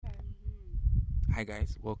Hi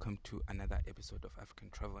guys, welcome to another episode of African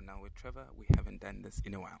Travel Now with Trevor. We haven't done this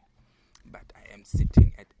in a while, but I am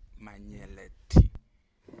sitting at Manyeleti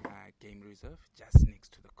Game Reserve, just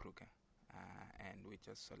next to the Kruger, and we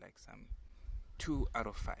just saw like some 2 out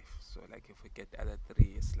of 5. So like if we get the other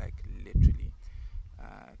 3, it's like literally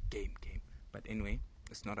game. But anyway,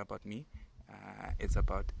 it's not about me. It's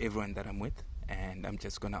about everyone that I'm with, and I'm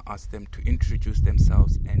just gonna ask them to introduce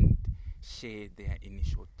themselves and share their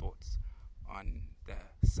initial thoughts on the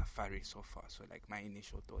safari so far. So like my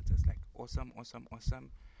initial thoughts is like awesome.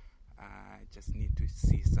 Just need to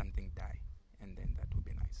see something die, and then that would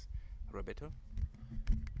be nice. Roberto?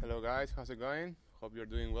 Hello guys, how's it going? Hope you're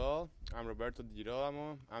doing well. I'm Roberto Di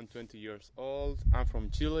Girolamo. I'm 20 years old. I'm from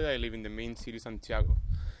Chile. I live in the main city, Santiago.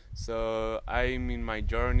 So I'm in my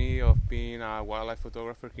journey of being a wildlife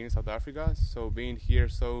photographer here in South Africa. So being here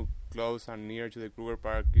so close and near to the Kruger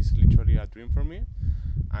Park is literally a dream for me.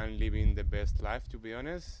 I'm living the best life, to be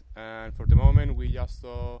honest. And for the moment, we just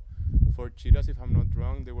saw 4 cheetahs, if I'm not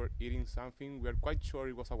wrong. They were eating something. We are quite sure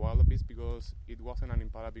it was a wildebeest because it wasn't an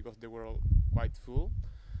impala because they were all quite full.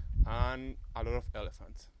 And a lot of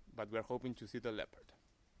elephants. But we're hoping to see the leopard.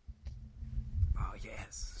 Oh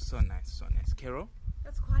yes, so nice. Carol?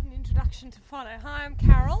 That's quite an introduction to follow. Hi, I'm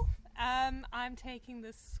Carol. I'm taking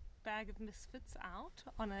this bag of misfits out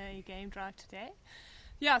on a game drive today.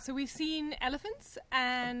 Yeah, so we've seen elephants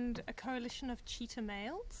and a coalition of cheetah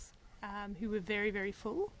males who were very, very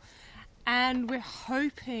full. And we're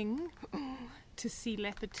hoping to see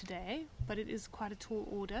leopard today, but it is quite a tall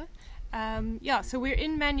order. So we're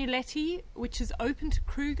in Manyeleti, which is open to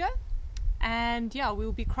Kruger. And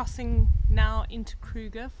we'll be crossing now into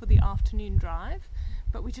Kruger for the afternoon drive.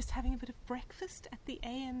 But we're just having a bit of breakfast at the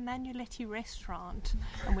AM Manyeleti restaurant.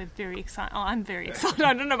 And we're very excited. Oh, I'm very excited.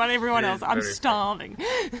 I don't know about everyone else. I'm starving.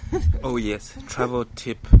 Oh yes, travel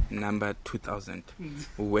tip number 2000.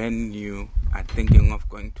 When you are thinking of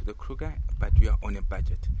going to the Kruger, but you are on a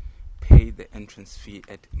budget, pay the entrance fee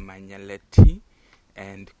at Manyeleti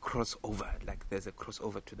and cross over. Like there's a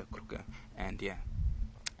crossover to the Kruger. And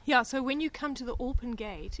Yeah, so when you come to the Orpen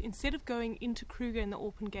Gate, instead of going into Kruger in the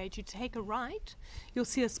Orpen Gate, you take a right. You'll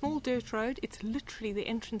see a small dirt road. It's literally, the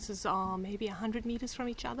entrances are maybe 100 meters from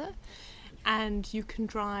each other. And you can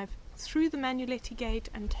drive through the Manyeleti Gate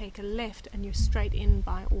and take a left, and you're straight in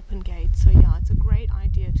by Orpen Gate. So it's a great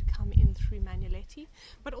idea to come in through Manyeleti.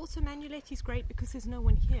 But also Manyeleti is great because there's no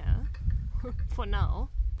one here for now.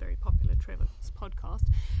 Very popular Trevor's podcast.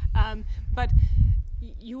 But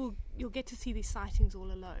you'll get to see these sightings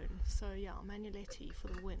all alone. So Manyeleti for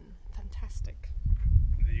the win. Fantastic.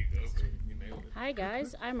 There you go. You nailed it. Hi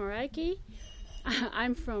guys, I'm Marijke.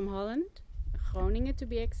 I'm from Holland, Groningen to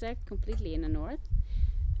be exact, completely in the north.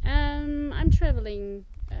 I'm traveling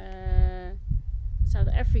South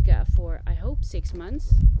Africa for, I hope, 6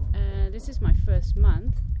 months. This is my first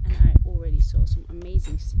month and I already saw some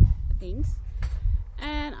amazing things.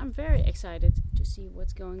 And I'm very excited to see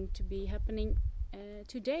what's going to be happening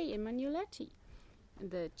today in Manyeleti.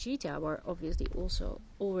 The cheetah were obviously also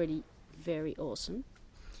already very awesome.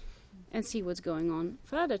 And see what's going on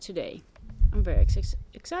further today. I'm very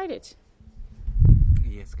excited.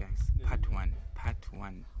 Yes guys, part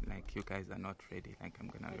one. Like you guys are not ready. Like I'm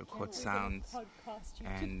gonna record sounds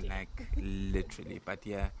and like literally. But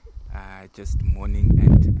just morning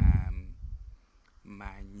at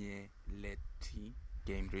Manyeleti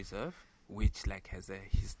Game Reserve, which like has a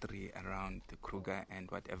history around the Kruger and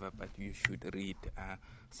whatever, but you should read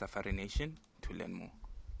Safari Nation to learn more.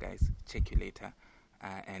 Guys, check you later.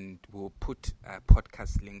 And we'll put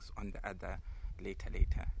podcast links on the other later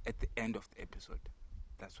at the end of the episode.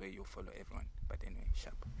 That's where you'll follow everyone. But anyway,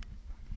 sharp.